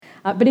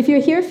But if you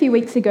were here a few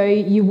weeks ago,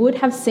 you would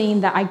have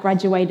seen that I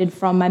graduated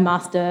from my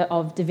Master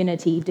of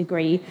Divinity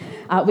degree,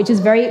 which is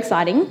very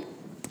exciting,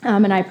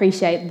 and I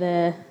appreciate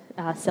the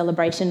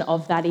celebration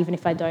of that, even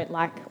if I don't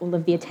like all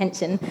of the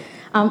attention.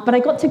 But I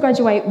got to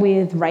graduate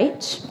with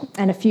Rach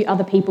and a few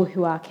other people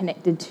who are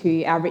connected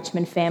to our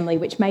Richmond family,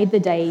 which made the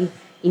day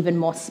even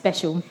more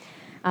special.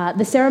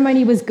 The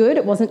ceremony was good,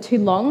 it wasn't too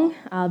long,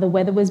 the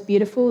weather was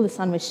beautiful, the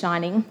sun was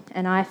shining,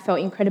 and I felt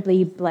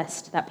incredibly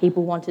blessed that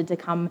people wanted to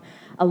come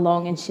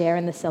along and share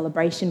in the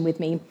celebration with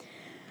me.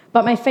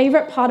 But my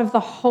favourite part of the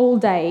whole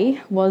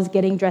day was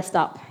getting dressed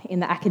up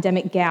in the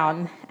academic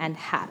gown and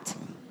hat.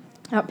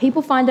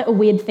 People find it a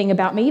weird thing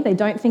about me. They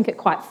don't think it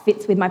quite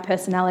fits with my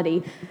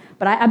personality,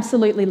 but I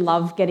absolutely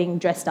love getting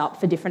dressed up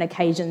for different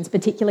occasions,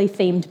 particularly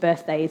themed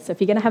birthdays. So if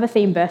you're going to have a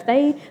themed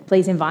birthday,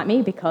 please invite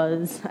me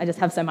because I just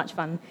have so much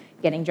fun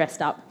getting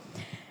dressed up.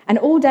 And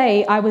all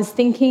day I was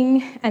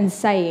thinking and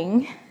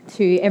saying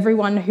to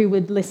everyone who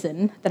would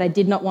listen that I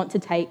did not want to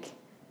take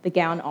the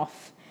gown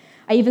off.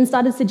 I even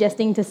started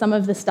suggesting to some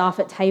of the staff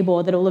at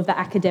Tabor that all of the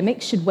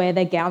academics should wear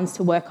their gowns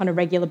to work on a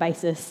regular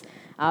basis.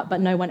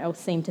 But no one else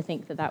seemed to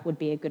think that that would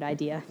be a good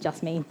idea,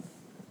 just me.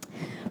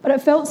 But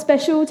it felt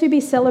special to be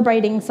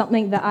celebrating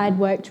something that I'd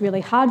worked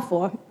really hard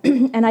for,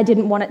 and I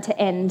didn't want it to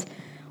end,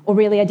 or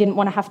really I didn't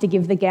want to have to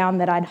give the gown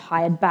that I'd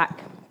hired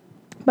back.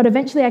 But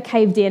eventually I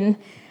caved in,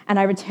 and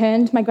I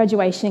returned my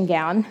graduation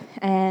gown,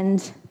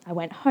 and I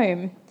went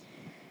home.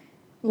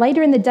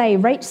 Later in the day,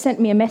 Rach sent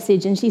me a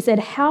message, and she said,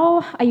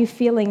 "How are you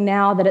feeling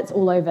now that it's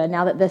all over,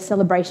 now that the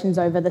celebration's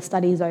over, the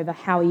study's over,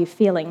 how are you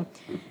feeling?"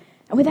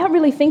 And without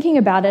really thinking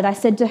about it, I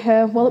said to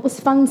her, well, it was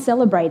fun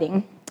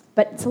celebrating,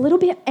 but it's a little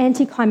bit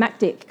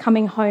anticlimactic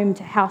coming home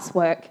to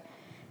housework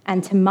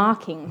and to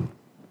marking.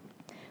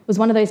 It was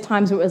one of those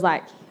times where it was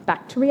like,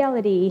 back to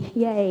reality,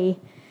 yay.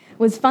 It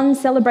was fun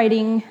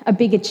celebrating a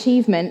big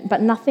achievement,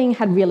 but nothing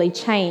had really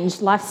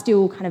changed. Life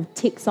still kind of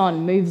ticks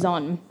on, moves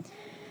on.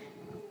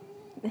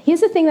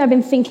 Here's the thing that I've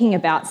been thinking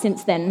about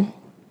since then.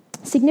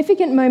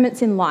 Significant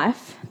moments in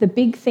life, the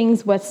big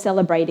things worth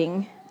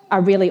celebrating,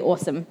 are really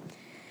awesome.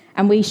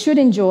 And we should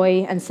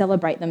enjoy and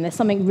celebrate them. There's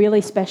something really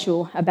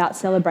special about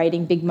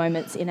celebrating big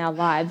moments in our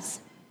lives.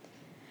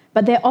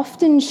 But they're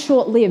often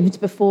short-lived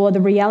before the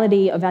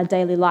reality of our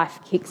daily life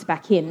kicks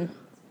back in.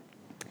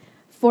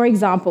 For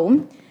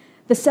example,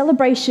 the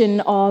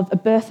celebration of a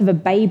birth of a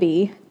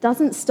baby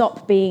doesn't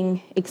stop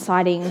being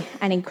exciting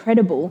and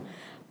incredible,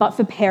 but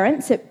for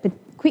parents, it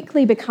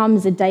quickly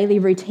becomes a daily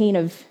routine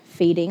of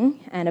feeding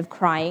and of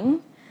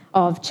crying,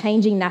 of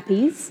changing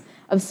nappies,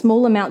 of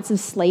small amounts of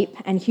sleep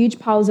and huge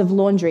piles of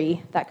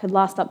laundry that could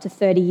last up to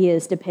 30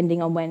 years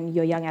depending on when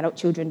your young adult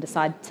children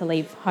decide to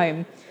leave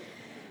home.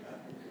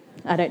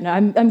 I don't know,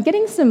 I'm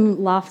getting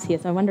some laughs here,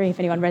 so I'm wondering if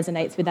anyone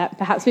resonates with that.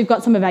 Perhaps we've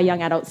got some of our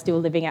young adults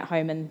still living at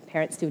home and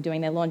parents still doing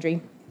their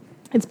laundry.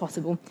 It's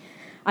possible.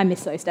 I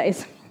miss those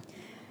days.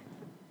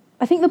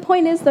 I think the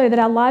point is, though, that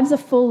our lives are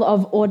full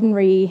of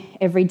ordinary,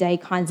 everyday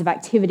kinds of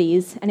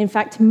activities, and in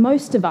fact,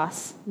 most of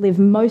us live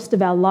most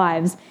of our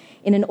lives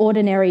in an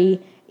ordinary,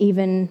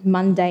 even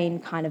mundane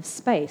kind of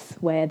space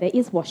where there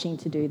is washing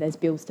to do, there's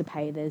bills to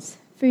pay, there's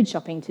food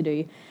shopping to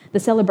do. The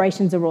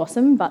celebrations are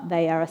awesome, but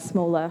they are a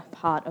smaller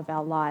part of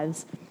our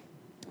lives.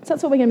 So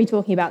that's what we're going to be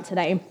talking about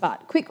today,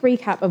 but quick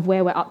recap of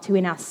where we're up to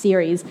in our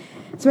series.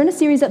 So we're in a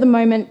series at the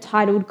moment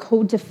titled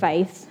Called to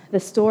Faith, the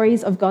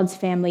stories of God's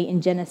family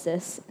in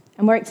Genesis,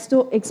 and we're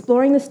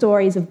exploring the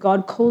stories of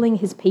God calling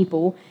his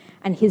people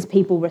and his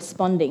people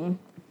responding.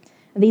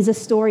 These are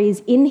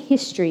stories in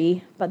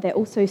history, but they're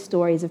also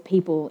stories of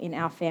people in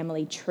our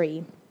family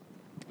tree.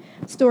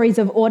 Stories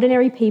of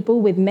ordinary people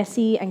with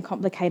messy and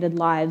complicated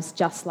lives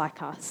just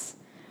like us.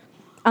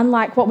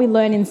 Unlike what we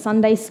learn in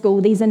Sunday school,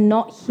 these are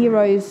not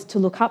heroes to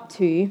look up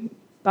to,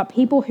 but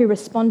people who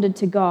responded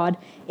to God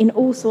in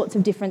all sorts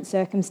of different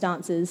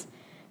circumstances,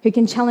 who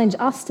can challenge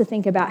us to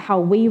think about how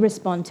we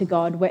respond to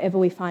God wherever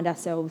we find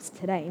ourselves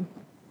today.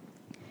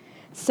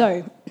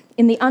 So,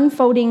 in the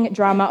unfolding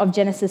drama of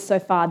Genesis so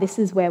far, this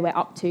is where we're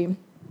up to.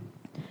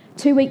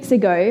 2 weeks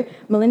ago,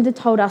 Melinda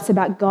told us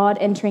about God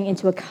entering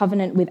into a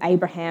covenant with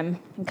Abraham,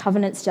 and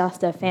covenant's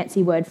just a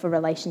fancy word for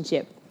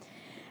relationship.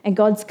 And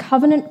God's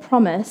covenant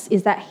promise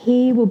is that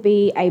he will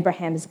be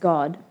Abraham's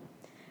God.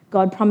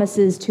 God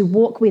promises to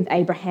walk with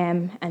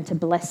Abraham and to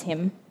bless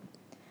him.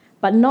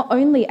 But not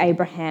only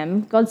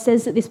Abraham, God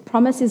says that this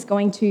promise is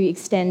going to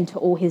extend to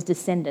all his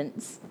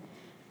descendants.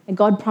 And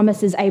God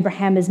promises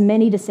Abraham as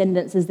many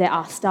descendants as there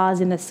are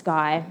stars in the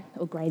sky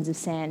or grains of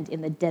sand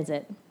in the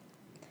desert.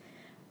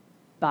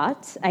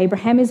 But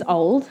Abraham is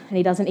old and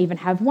he doesn't even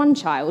have one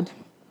child,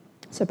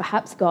 so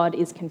perhaps God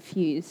is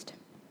confused.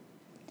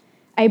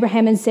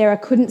 Abraham and Sarah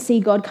couldn't see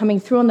God coming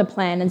through on the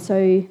plan, and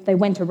so they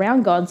went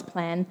around God's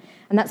plan,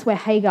 and that's where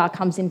Hagar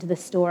comes into the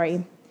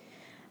story.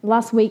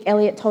 Last week,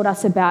 Elliot told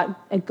us about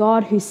a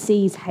God who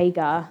sees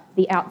Hagar,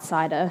 the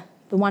outsider,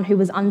 the one who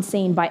was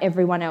unseen by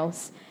everyone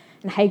else.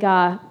 And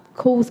Hagar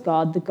calls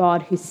God the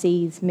God who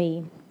sees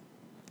me.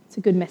 It's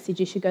a good message.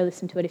 You should go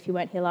listen to it if you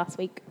weren't here last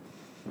week.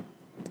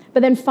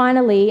 But then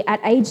finally, at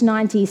age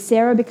 90,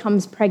 Sarah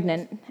becomes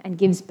pregnant and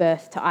gives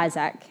birth to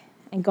Isaac,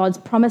 and God's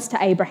promise to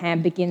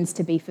Abraham begins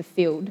to be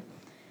fulfilled.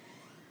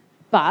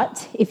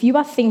 But if you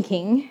are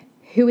thinking,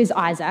 who is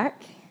Isaac?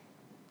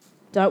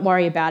 Don't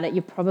worry about it,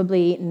 you're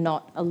probably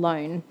not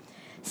alone.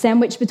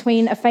 Sandwiched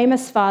between a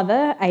famous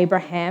father,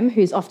 Abraham,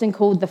 who's often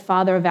called the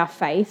father of our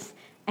faith,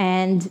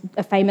 and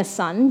a famous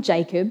son,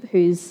 Jacob,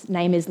 whose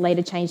name is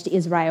later changed to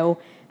Israel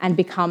and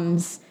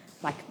becomes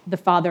like the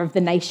father of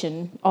the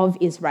nation of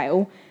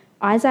Israel,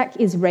 Isaac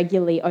is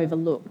regularly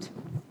overlooked.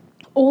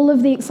 All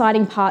of the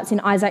exciting parts in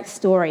Isaac's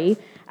story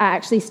are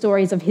actually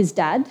stories of his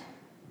dad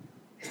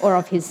or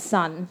of his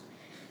son.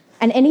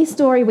 And any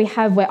story we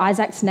have where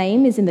Isaac's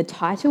name is in the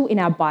title in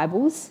our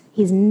Bibles,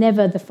 he's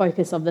never the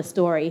focus of the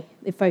story.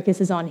 It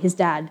focuses on his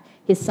dad,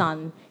 his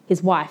son,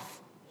 his wife,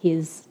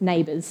 his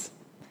neighbours.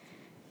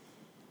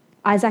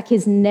 Isaac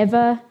is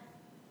never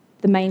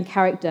the main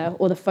character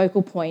or the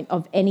focal point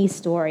of any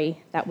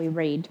story that we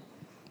read.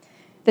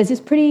 There's this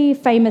pretty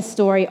famous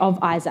story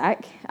of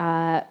Isaac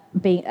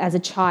being as a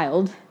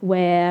child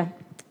where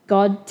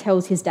God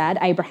tells his dad,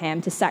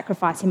 Abraham, to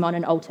sacrifice him on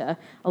an altar.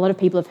 A lot of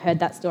people have heard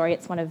that story.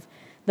 It's one of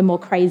the more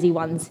crazy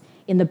ones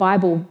in the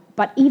Bible.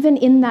 But even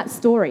in that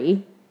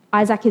story,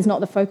 Isaac is not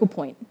the focal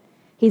point.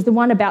 He's the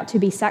one about to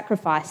be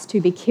sacrificed,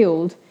 to be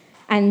killed,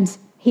 and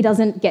he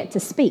doesn't get to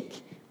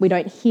speak. We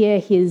don't hear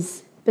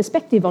his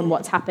perspective on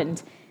what's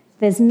happened.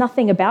 There's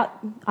nothing about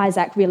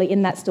Isaac really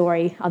in that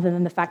story other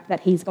than the fact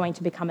that he's going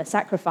to become a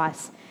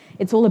sacrifice.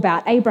 It's all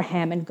about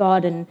Abraham and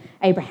God and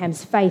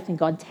Abraham's faith and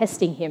God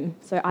testing him.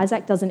 So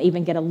Isaac doesn't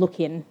even get a look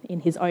in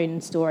his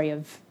own story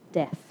of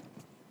death,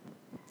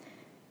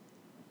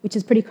 which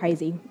is pretty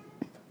crazy.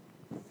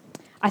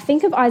 I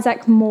think of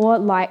Isaac more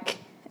like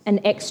an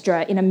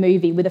extra in a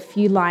movie with a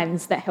few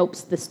lines that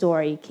helps the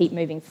story keep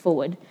moving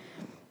forward.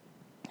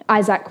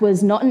 Isaac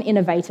was not an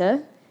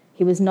innovator.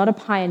 He was not a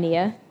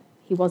pioneer.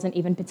 He wasn't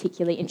even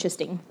particularly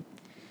interesting.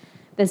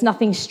 There's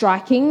nothing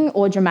striking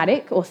or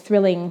dramatic or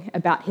thrilling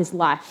about his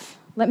life.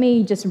 Let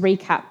me just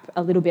recap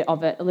a little bit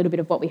of it, a little bit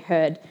of what we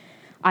heard.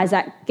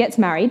 Isaac gets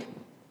married.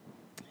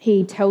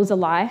 He tells a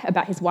lie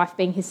about his wife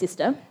being his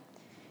sister.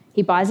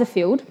 He buys a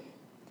field.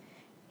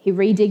 He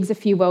redigs a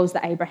few wells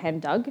that Abraham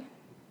dug.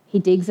 He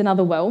digs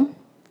another well.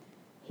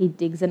 He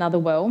digs another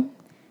well.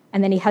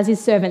 And then he has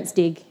his servants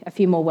dig a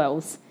few more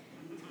wells.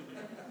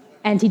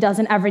 And he does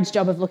an average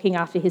job of looking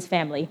after his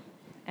family.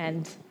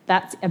 And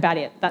that's about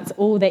it. That's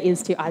all there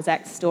is to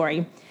Isaac's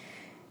story.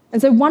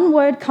 And so one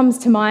word comes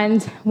to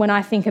mind when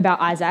I think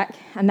about Isaac,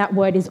 and that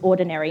word is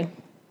ordinary.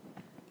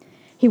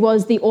 He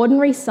was the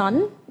ordinary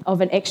son of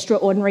an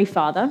extraordinary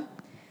father,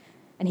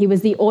 and he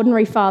was the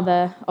ordinary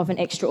father of an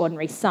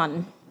extraordinary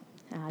son,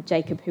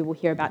 Jacob, who we'll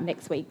hear about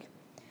next week.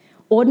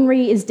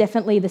 Ordinary is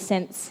definitely the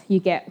sense you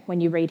get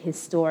when you read his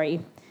story.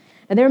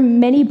 Now, there are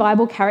many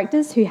Bible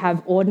characters who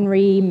have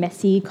ordinary,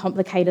 messy,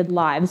 complicated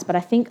lives, but I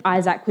think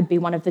Isaac would be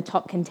one of the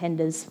top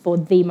contenders for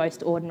the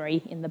most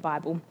ordinary in the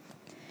Bible.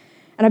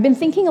 And I've been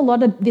thinking a lot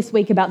this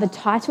week about the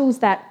titles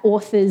that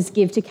authors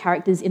give to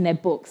characters in their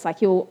books.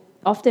 Like you'll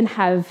often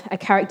have a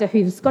character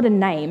who's got a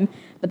name,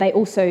 but they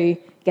also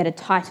get a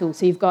title.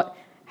 So you've got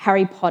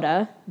Harry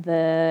Potter,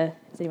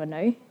 does anyone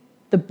know?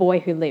 The boy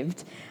who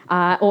lived.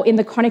 Or in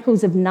the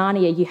Chronicles of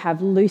Narnia, you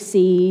have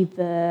Lucy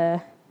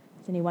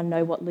does anyone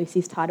know what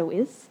Lucy's title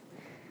is?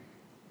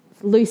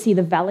 Lucy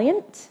the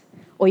Valiant,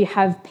 or you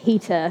have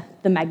Peter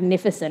the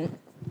Magnificent.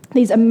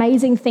 These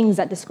amazing things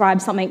that describe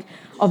something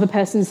of a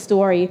person's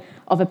story,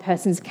 of a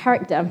person's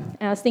character. And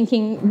I was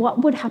thinking,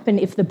 what would happen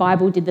if the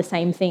Bible did the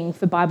same thing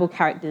for Bible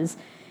characters?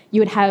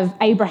 You would have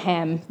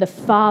Abraham, the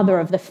father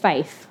of the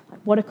faith.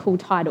 What a cool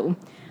title.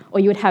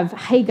 Or you would have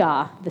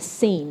Hagar, the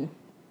seen.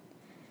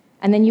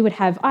 And then you would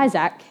have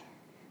Isaac,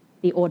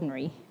 the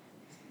ordinary.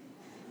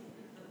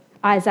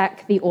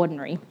 Isaac the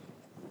ordinary.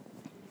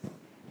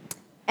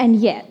 And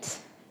yet,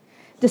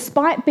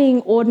 despite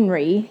being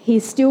ordinary, he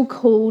is still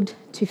called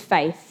to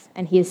faith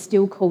and he is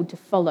still called to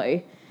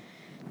follow.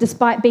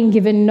 Despite being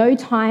given no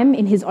time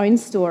in his own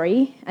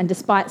story, and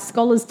despite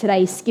scholars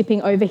today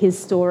skipping over his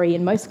story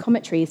in most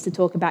commentaries to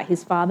talk about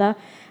his father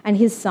and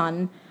his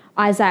son,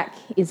 Isaac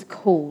is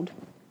called.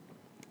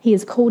 He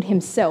is called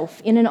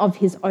himself in and of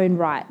his own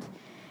right.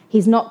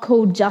 He's not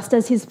called just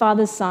as his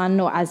father's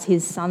son or as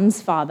his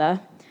son's father.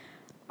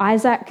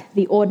 Isaac,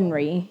 the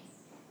ordinary,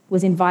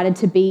 was invited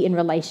to be in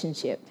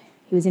relationship.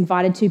 He was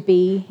invited to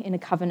be in a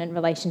covenant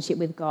relationship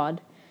with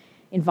God,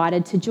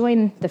 invited to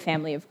join the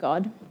family of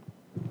God.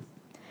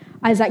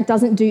 Isaac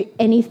doesn't do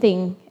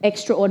anything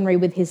extraordinary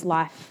with his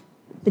life,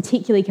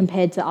 particularly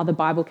compared to other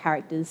Bible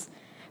characters,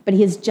 but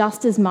he is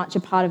just as much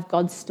a part of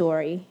God's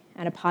story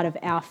and a part of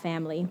our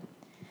family.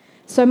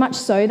 So much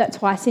so that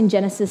twice in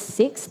Genesis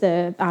 6,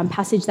 the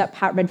passage that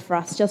Pat read for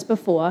us just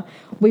before,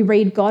 we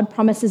read God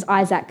promises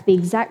Isaac the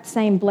exact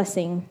same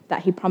blessing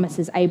that he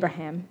promises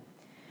Abraham.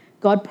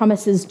 God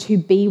promises to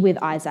be with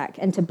Isaac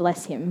and to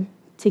bless him,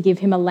 to give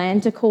him a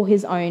land to call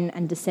his own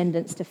and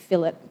descendants to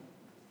fill it,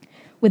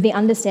 with the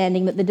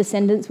understanding that the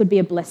descendants would be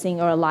a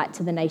blessing or a light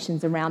to the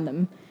nations around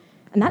them.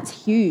 And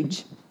that's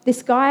huge.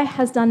 This guy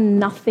has done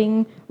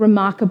nothing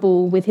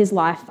remarkable with his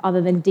life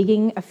other than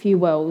digging a few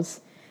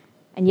wells,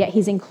 and yet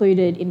he's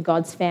included in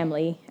God's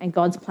family and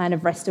God's plan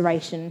of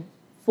restoration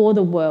for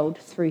the world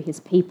through his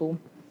people.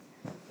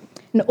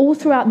 And all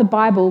throughout the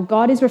Bible,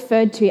 God is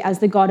referred to as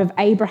the God of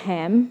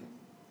Abraham,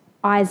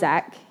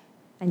 Isaac,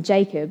 and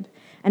Jacob.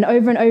 And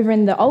over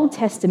in the Old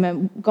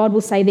Testament, God will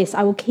say this: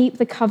 I will keep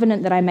the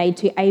covenant that I made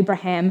to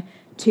Abraham,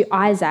 to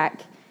Isaac,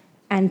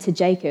 and to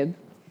Jacob.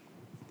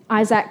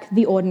 Isaac,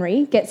 the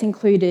ordinary, gets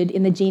included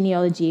in the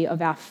genealogy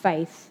of our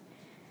faith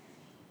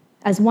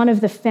as one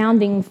of the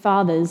founding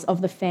fathers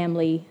of the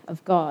family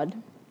of God.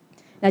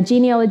 Now,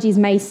 genealogies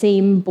may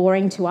seem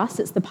boring to us.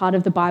 It's the part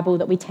of the Bible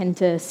that we tend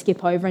to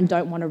skip over and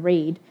don't want to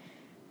read.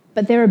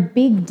 But they're a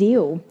big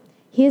deal.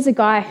 Here's a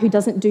guy who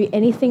doesn't do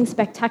anything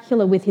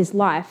spectacular with his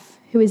life,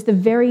 who is the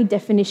very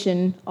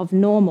definition of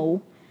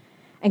normal,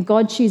 and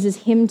God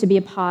chooses him to be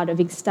a part of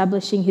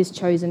establishing his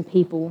chosen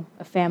people,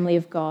 a family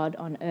of God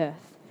on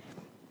earth.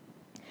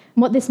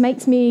 And what this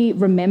makes me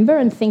remember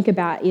and think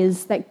about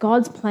is that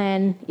God's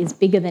plan is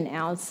bigger than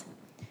ours.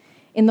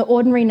 In the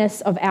ordinariness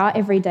of our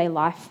everyday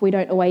life, we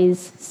don't always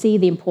see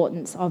the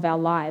importance of our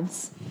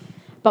lives.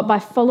 But by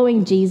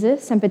following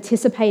Jesus and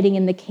participating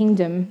in the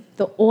kingdom, in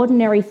the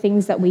ordinary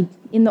things that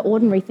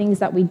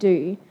we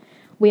do,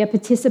 we are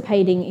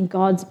participating in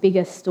God's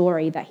bigger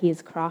story that he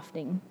is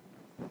crafting.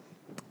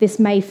 This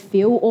may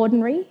feel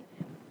ordinary,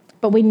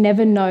 but we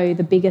never know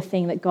the bigger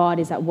thing that God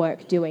is at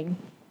work doing.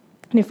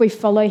 And if we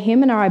follow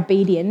him and are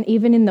obedient,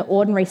 even in the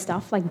ordinary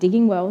stuff like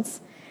digging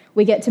wells,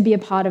 we get to be a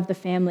part of the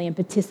family and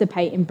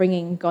participate in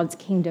bringing God's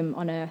kingdom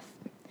on earth,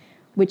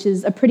 which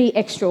is a pretty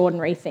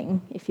extraordinary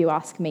thing, if you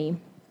ask me.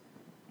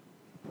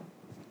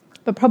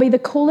 But probably the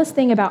coolest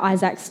thing about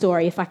Isaac's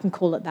story, if I can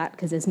call it that,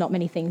 because there's not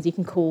many things you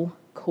can call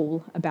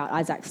cool about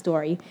Isaac's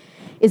story,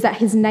 is that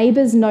his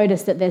neighbours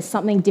notice that there's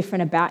something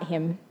different about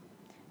him.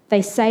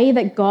 They say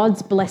that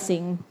God's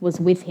blessing was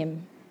with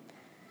him.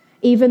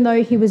 Even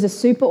though he was a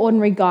super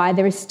ordinary guy,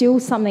 there is still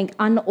something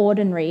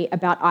unordinary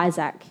about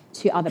Isaac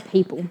to other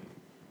people.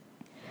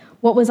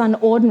 What was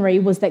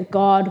unordinary was that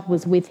God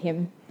was with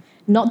him,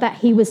 not that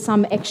he was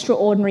some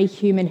extraordinary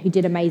human who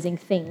did amazing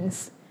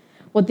things.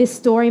 What this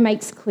story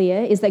makes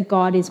clear is that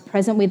God is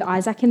present with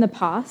Isaac in the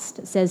past.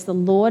 It says, the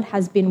Lord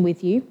has been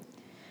with you.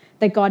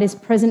 That God is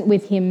present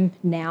with him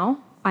now,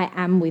 I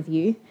am with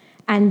you,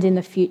 and in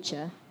the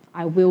future,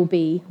 I will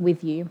be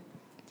with you.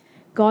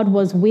 God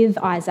was with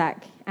Isaac,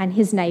 and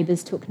his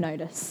neighbours took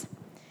notice.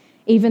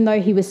 Even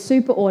though he was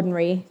super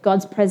ordinary,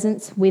 God's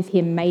presence with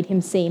him made him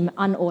seem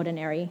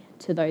unordinary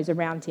to those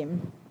around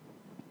him.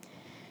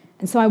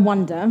 And so I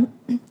wonder,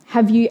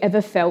 have you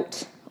ever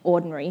felt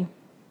ordinary,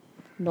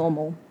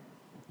 normal,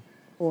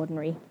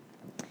 ordinary?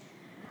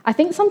 I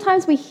think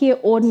sometimes we hear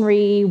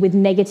ordinary with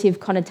negative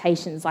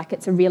connotations, like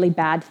it's a really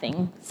bad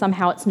thing.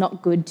 Somehow it's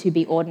not good to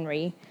be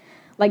ordinary.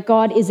 Like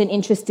God isn't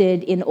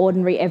interested in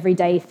ordinary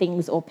everyday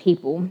things or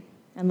people.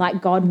 And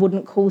like God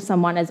wouldn't call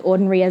someone as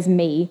ordinary as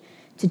me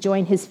to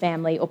join his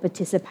family or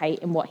participate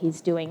in what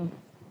he's doing.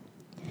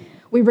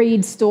 We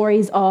read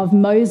stories of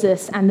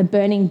Moses and the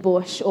burning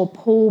bush, or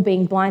Paul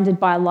being blinded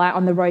by a light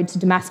on the road to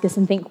Damascus,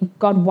 and think,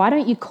 God, why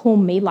don't you call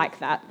me like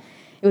that?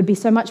 It would be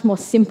so much more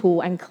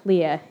simple and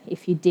clear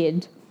if you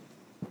did.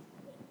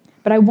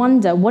 But I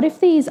wonder, what if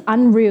these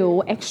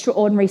unreal,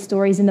 extraordinary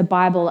stories in the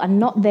Bible are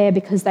not there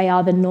because they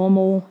are the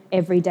normal,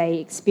 everyday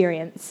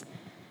experience,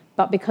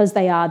 but because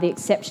they are the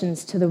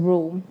exceptions to the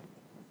rule?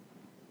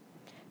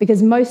 Because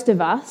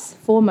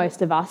for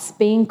most of us,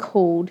 being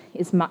called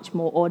is much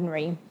more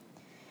ordinary.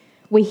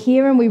 We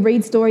hear and we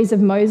read stories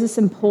of Moses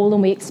and Paul,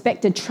 and we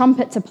expect a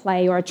trumpet to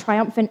play or a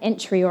triumphant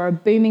entry or a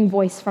booming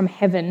voice from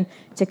heaven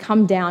to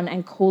come down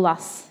and call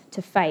us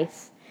to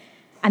faith.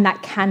 And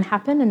that can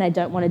happen, and I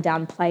don't want to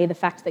downplay the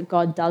fact that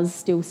God does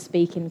still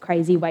speak in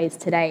crazy ways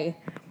today.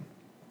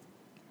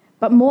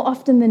 But more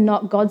often than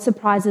not, God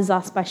surprises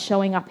us by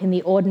showing up in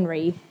the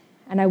ordinary,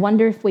 and I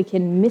wonder if we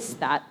can miss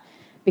that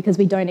because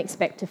we don't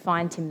expect to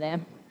find him there.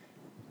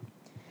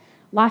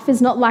 Life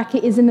is not like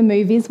it is in the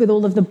movies with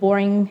all of the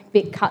boring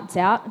bits cut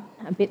out.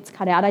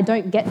 I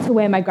don't get to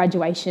wear my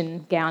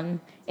graduation gown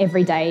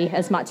every day,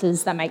 as much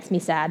as that makes me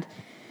sad.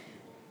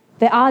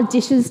 There are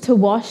dishes to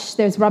wash,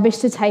 there's rubbish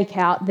to take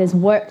out, there's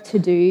work to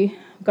do,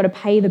 we've got to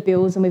pay the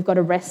bills, and we've got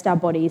to rest our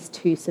bodies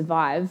to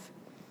survive.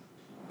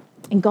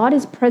 And God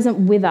is present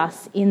with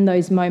us in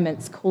those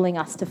moments, calling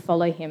us to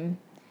follow him.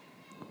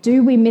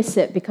 Do we miss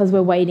it because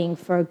we're waiting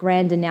for a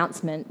grand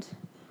announcement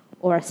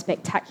or a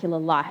spectacular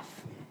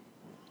life?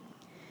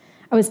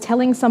 I was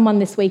telling someone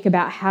this week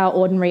about how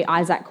ordinary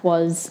Isaac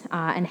was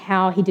and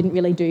how he didn't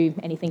really do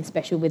anything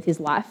special with his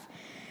life.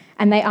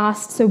 And they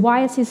asked, so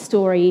why is his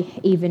story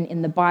even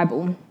in the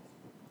Bible?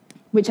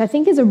 Which I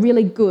think is a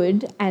really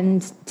good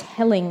and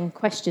telling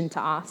question to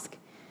ask.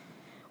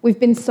 We've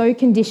been so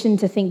conditioned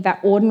to think that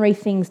ordinary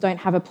things don't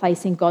have a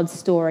place in God's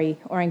story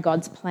or in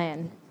God's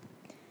plan.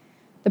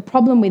 The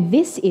problem with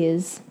this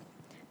is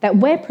that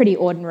we're pretty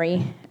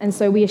ordinary, and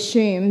so we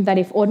assume that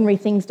if ordinary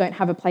things don't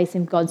have a place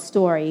in God's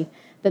story,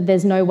 that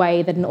there's no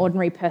way that an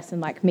ordinary person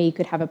like me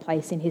could have a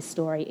place in his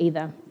story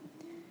either.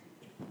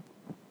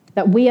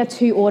 That we are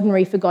too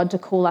ordinary for God to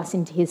call us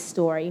into his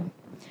story.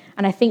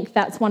 And I think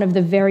that's one of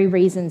the very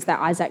reasons that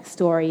Isaac's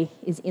story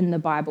is in the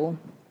Bible.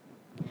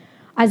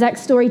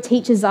 Isaac's story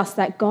teaches us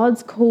that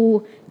God's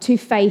call to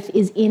faith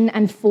is in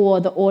and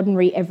for the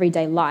ordinary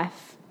everyday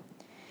life.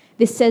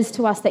 This says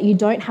to us that you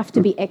don't have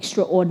to be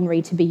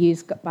extraordinary to be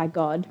used by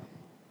God.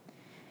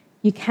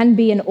 You can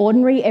be an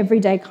ordinary,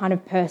 everyday kind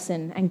of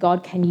person, and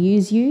God can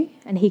use you,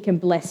 and he can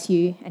bless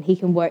you, and he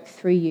can work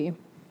through you,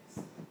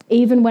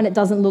 even when it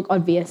doesn't look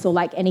obvious or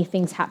like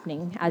anything's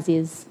happening, as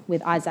is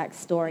with Isaac's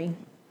story.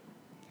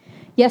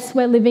 Yes,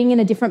 we're living in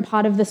a different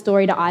part of the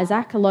story to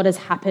Isaac. A lot has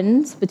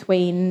happened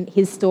between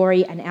his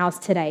story and ours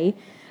today,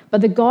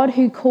 but the God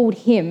who called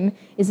him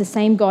is the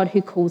same God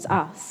who calls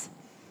us.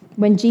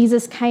 When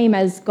Jesus came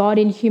as God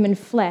in human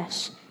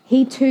flesh,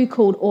 he too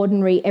called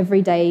ordinary,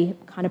 everyday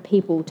kind of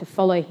people to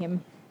follow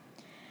him.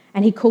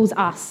 And he calls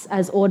us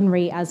as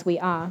ordinary as we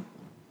are.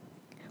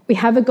 We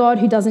have a God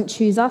who doesn't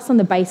choose us on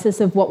the basis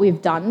of what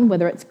we've done,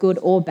 whether it's good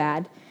or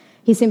bad.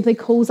 He simply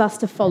calls us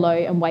to follow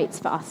and waits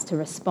for us to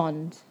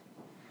respond.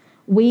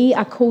 We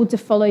are called to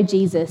follow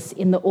Jesus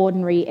in the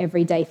ordinary,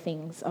 everyday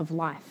things of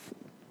life.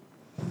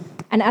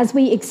 And as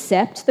we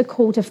accept the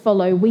call to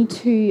follow, we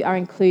too are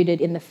included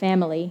in the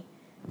family,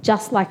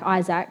 just like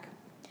Isaac.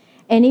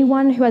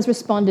 Anyone who has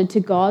responded to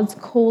God's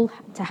call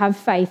to have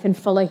faith and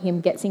follow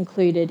him gets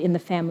included in the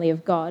family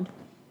of God.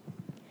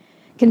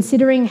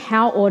 Considering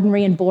how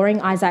ordinary and boring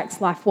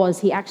Isaac's life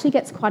was, he actually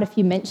gets quite a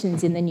few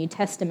mentions in the New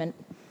Testament.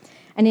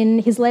 And in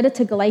his letter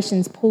to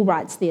Galatians, Paul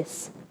writes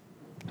this: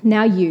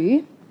 "Now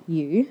you,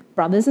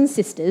 brothers and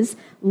sisters,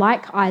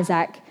 like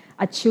Isaac,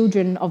 are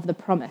children of the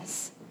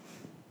promise."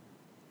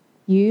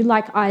 You,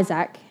 like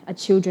Isaac, are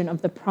children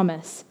of the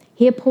promise.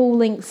 Here Paul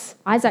links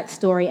Isaac's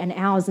story and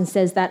ours and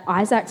says that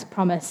Isaac's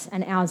promise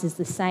and ours is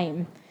the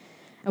same.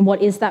 And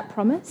what is that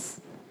promise?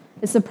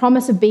 It's the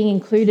promise of being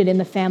included in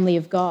the family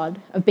of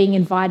God, of being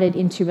invited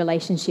into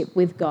relationship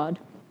with God.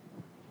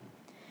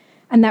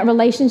 And that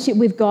relationship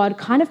with God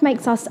kind of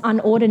makes us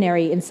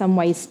unordinary in some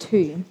ways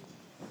too.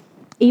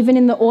 Even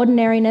in the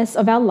ordinariness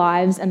of our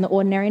lives and the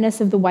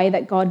ordinariness of the way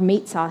that God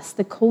meets us,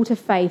 the call to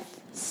faith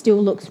still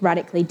looks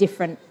radically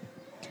different.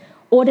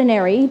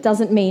 Ordinary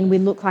doesn't mean we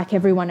look like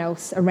everyone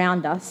else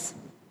around us.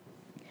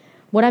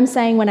 What I'm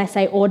saying when I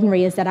say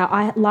ordinary is that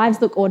our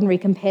lives look ordinary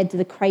compared to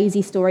the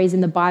crazy stories in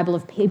the Bible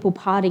of people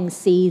parting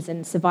seas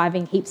and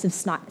surviving heaps of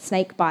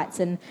snake bites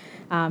and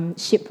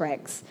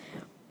shipwrecks.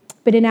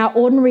 But in our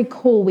ordinary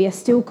call, we are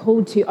still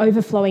called to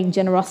overflowing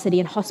generosity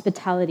and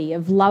hospitality,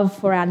 of love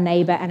for our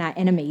neighbour and our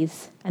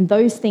enemies. And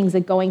those things are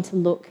going to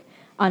look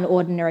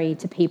unordinary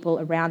to people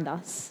around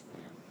us.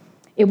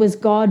 It was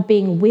God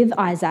being with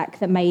Isaac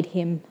that made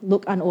him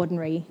look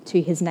unordinary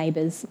to his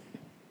neighbours,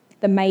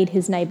 that made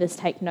his neighbours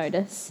take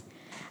notice.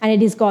 And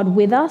it is God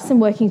with us and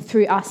working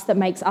through us that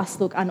makes us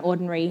look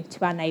unordinary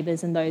to our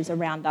neighbours and those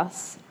around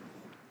us.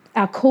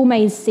 Our call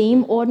may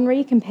seem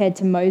ordinary compared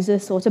to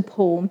Moses or to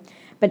Paul,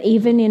 but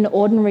even in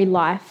ordinary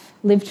life,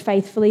 lived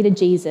faithfully to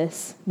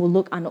Jesus, will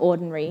look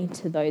unordinary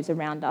to those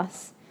around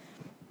us.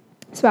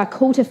 So our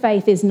call to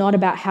faith is not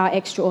about how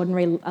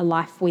extraordinary a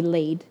life we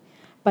lead,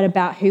 but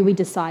about who we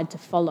decide to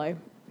follow.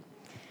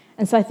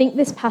 And so I think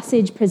this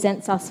passage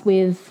presents us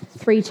with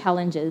 3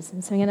 challenges.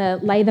 And so I'm going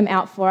to lay them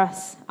out for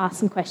us, ask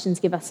some questions,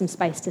 give us some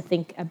space to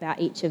think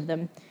about each of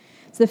them.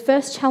 So the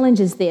first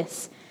challenge is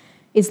this,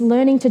 is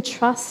learning to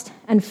trust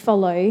and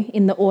follow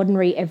in the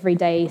ordinary,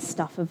 everyday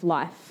stuff of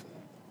life.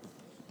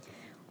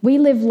 We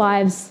live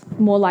lives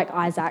more like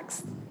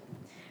Isaac's,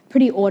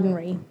 pretty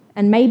ordinary.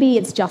 And maybe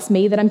it's just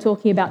me that I'm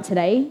talking about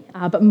today,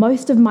 but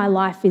most of my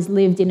life is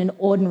lived in an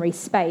ordinary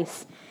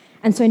space.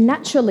 And so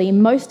naturally,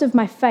 most of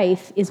my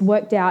faith is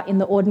worked out in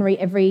the ordinary,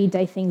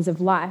 everyday things of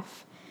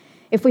life.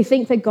 If we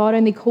think that God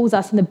only calls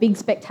us in the big,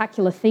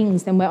 spectacular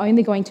things, then we're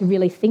only going to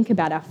really think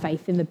about our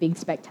faith in the big,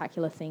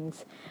 spectacular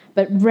things.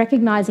 But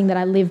recognising that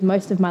I live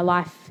most of my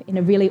life in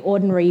a really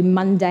ordinary,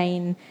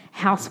 mundane,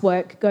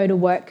 housework, go to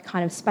work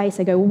kind of space,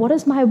 I go, well, what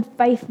does my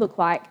faith look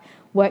like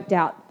worked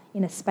out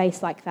in a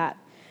space like that?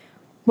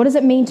 What does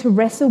it mean to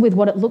wrestle with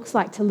what it looks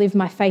like to live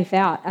my faith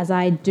out as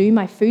I do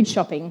my food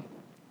shopping,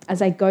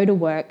 as I go to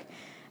work,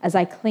 as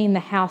I clean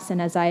the house,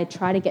 and as I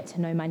try to get to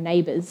know my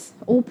neighbours?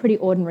 All pretty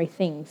ordinary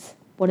things.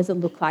 What does it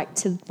look like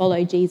to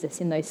follow Jesus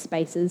in those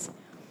spaces?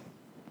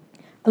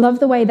 I love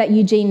the way that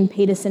Eugene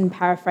Peterson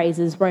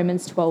paraphrases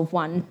Romans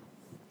 12:1.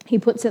 He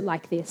puts it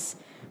like this: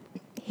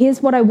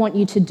 "Here's what I want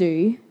you to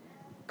do,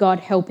 God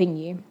helping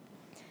you.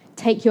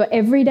 Take your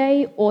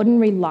everyday,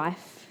 ordinary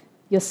life,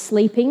 you're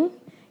sleeping,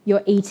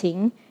 you're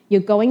eating,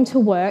 you're going to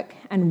work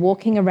and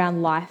walking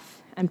around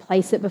life, and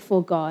place it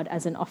before God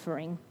as an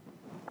offering."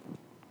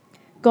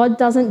 God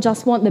doesn't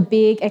just want the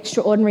big,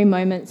 extraordinary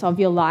moments of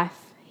your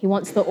life. He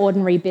wants the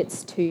ordinary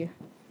bits too.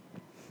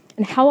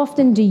 And how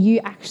often do you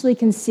actually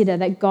consider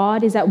that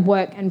God is at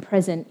work and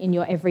present in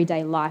your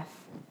everyday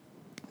life,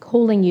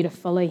 calling you to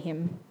follow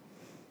him?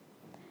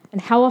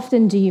 And how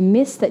often do you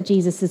miss that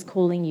Jesus is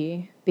calling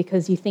you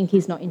because you think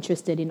he's not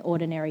interested in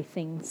ordinary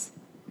things?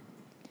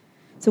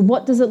 So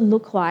what does it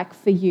look like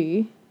for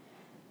you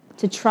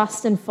to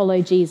trust and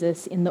follow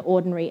Jesus in the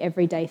ordinary,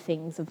 everyday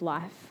things of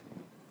life?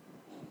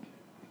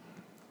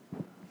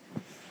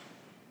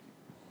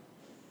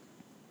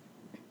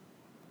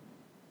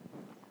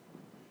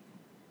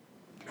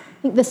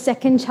 I think the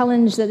second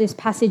challenge that this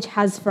passage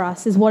has for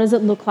us is, what does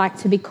it look like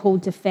to be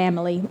called to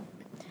family?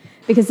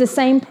 Because the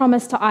same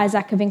promise to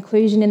Isaac of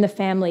inclusion in the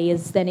family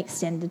is then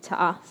extended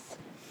to us.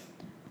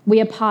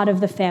 We are part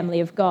of the family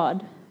of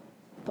God.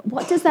 But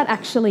what does that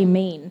actually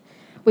mean?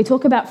 We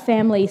talk about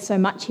family so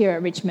much here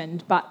at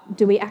Richmond, but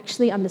do we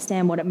actually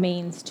understand what it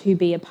means to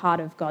be a part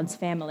of God's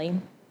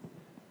family?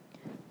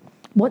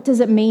 What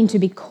does it mean to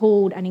be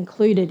called and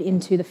included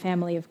into the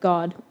family of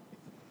God?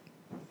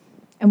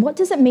 And what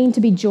does it mean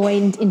to be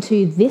joined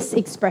into this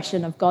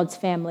expression of God's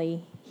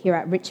family here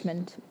at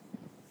Richmond?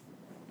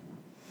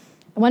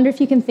 I wonder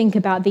if you can think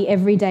about the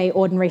everyday,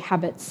 ordinary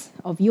habits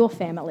of your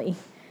family,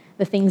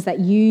 the things that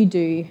you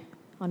do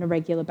on a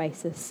regular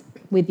basis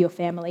with your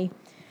family.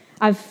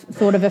 I've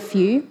thought of a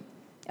few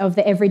of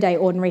the everyday,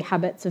 ordinary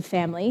habits of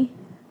family: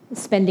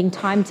 spending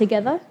time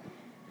together,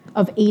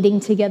 of eating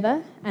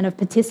together, and of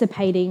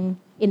participating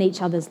in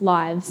each other's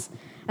lives.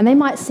 And they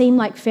might seem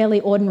like fairly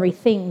ordinary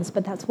things,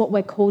 but that's what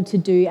we're called to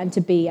do and to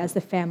be as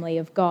the family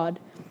of God.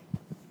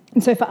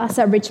 And so for us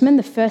at Richmond,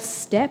 the first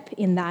step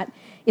in that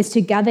is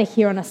to gather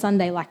here on a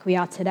Sunday like we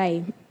are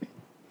today.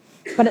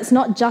 But it's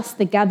not just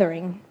the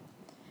gathering.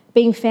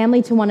 Being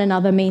family to one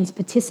another means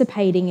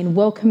participating in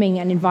welcoming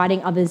and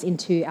inviting others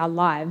into our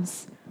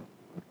lives.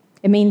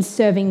 It means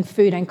serving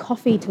food and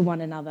coffee to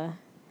one another.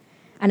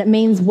 And it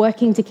means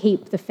working to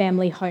keep the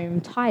family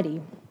home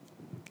tidy.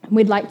 And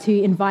we'd like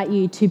to invite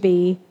you to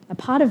be a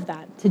part of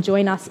that, to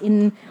join us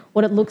in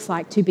what it looks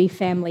like to be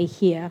family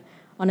here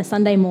on a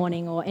Sunday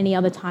morning or any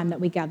other time that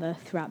we gather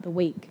throughout the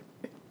week.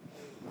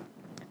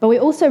 But we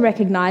also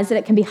recognise that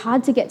it can be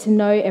hard to get to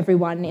know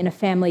everyone in a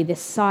family this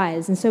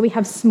size, and so we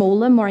have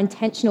smaller, more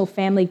intentional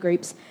family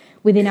groups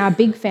within our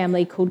big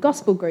family called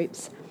gospel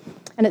groups.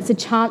 And it's a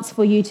chance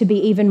for you to be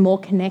even more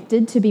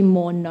connected, to be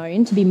more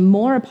known, to be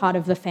more a part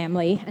of the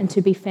family, and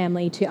to be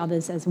family to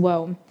others as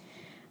well.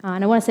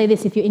 And I want to say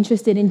this: if you're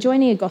interested in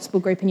joining a gospel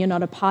group and you're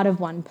not a part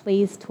of one,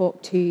 please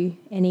talk to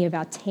any of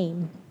our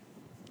team.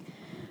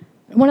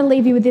 I want to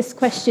leave you with this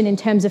question in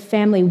terms of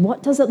family.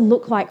 What does it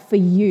look like for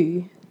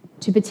you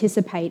to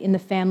participate in the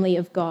family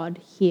of God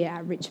here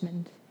at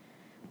Richmond?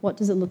 What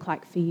does it look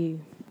like for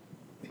you?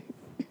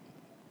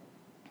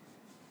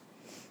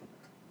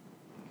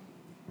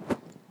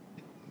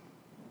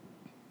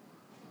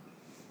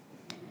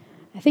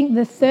 I think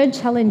the third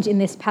challenge in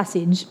this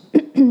passage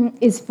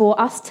is for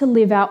us to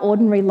live our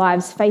ordinary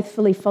lives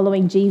faithfully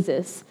following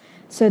Jesus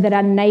so that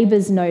our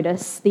neighbours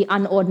notice the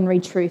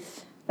unordinary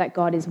truth that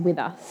God is with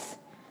us.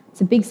 It's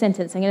a big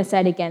sentence. I'm going to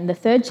say it again. The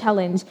third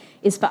challenge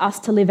is for us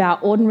to live our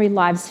ordinary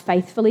lives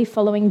faithfully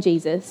following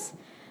Jesus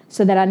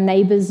so that our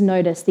neighbours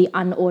notice the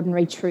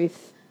unordinary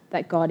truth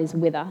that God is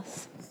with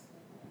us.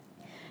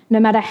 No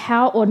matter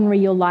how ordinary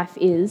your life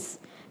is,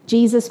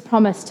 Jesus'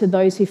 promise to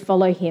those who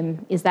follow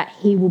him is that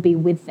he will be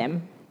with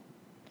them.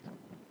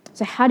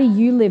 So how do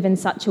you live in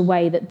such a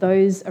way that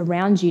those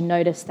around you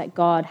notice that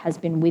God has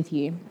been with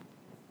you?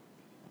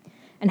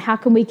 And how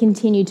can we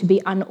continue to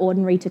be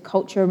unordinary to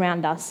culture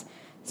around us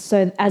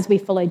so as we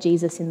follow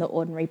Jesus in the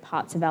ordinary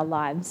parts of our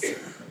lives?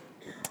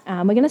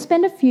 We're going to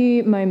spend a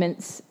few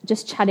moments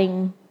just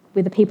chatting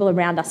with the people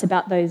around us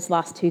about those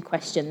last two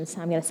questions.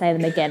 I'm going to say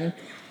them again.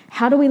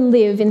 How do we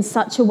live in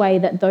such a way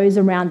that those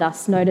around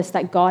us notice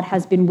that God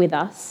has been with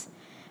us?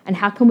 And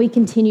how can we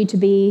continue to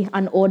be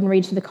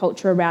unordinary to the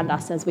culture around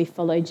us as we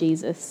follow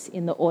Jesus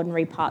in the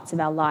ordinary parts of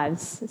our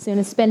lives? So I'm going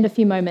to spend a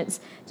few moments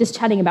just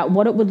chatting about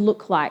what it would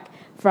look like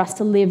for us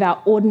to live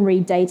our ordinary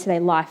day-to-day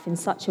life in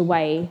such a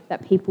way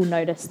that people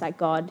notice that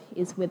God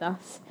is with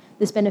us.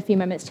 We'll spend a few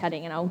moments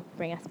chatting and I'll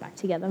bring us back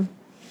together.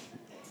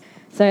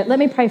 So let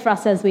me pray for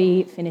us as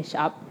we finish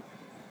up.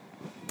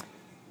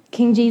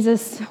 King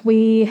Jesus,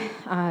 we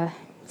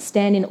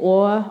stand in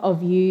awe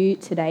of you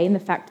today and the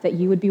fact that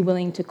you would be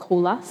willing to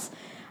call us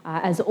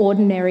as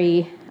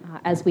ordinary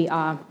as we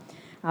are.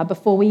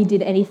 Before we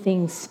did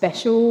anything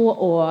special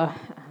or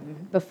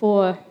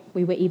before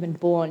we were even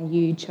born,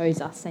 you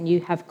chose us and you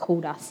have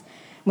called us.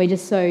 We're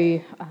just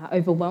so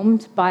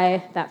overwhelmed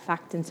by that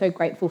fact and so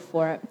grateful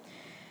for it.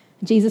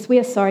 Jesus, we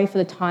are sorry for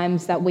the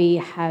times that we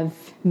have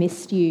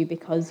missed you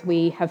because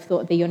we have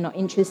thought that you're not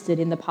interested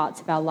in the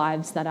parts of our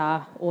lives that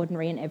are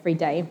ordinary and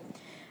everyday.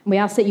 We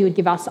ask that you would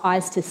give us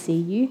eyes to see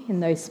you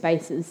in those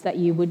spaces, that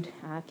you would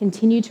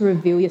continue to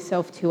reveal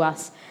yourself to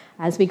us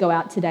as we go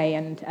out today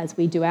and as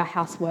we do our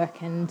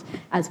housework and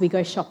as we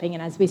go shopping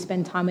and as we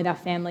spend time with our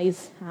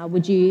families.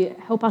 Would you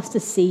help us to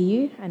see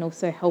you and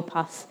also help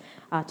us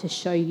to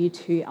show you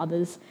to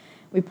others?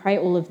 We pray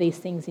all of these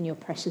things in your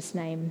precious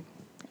name.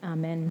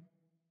 Amen.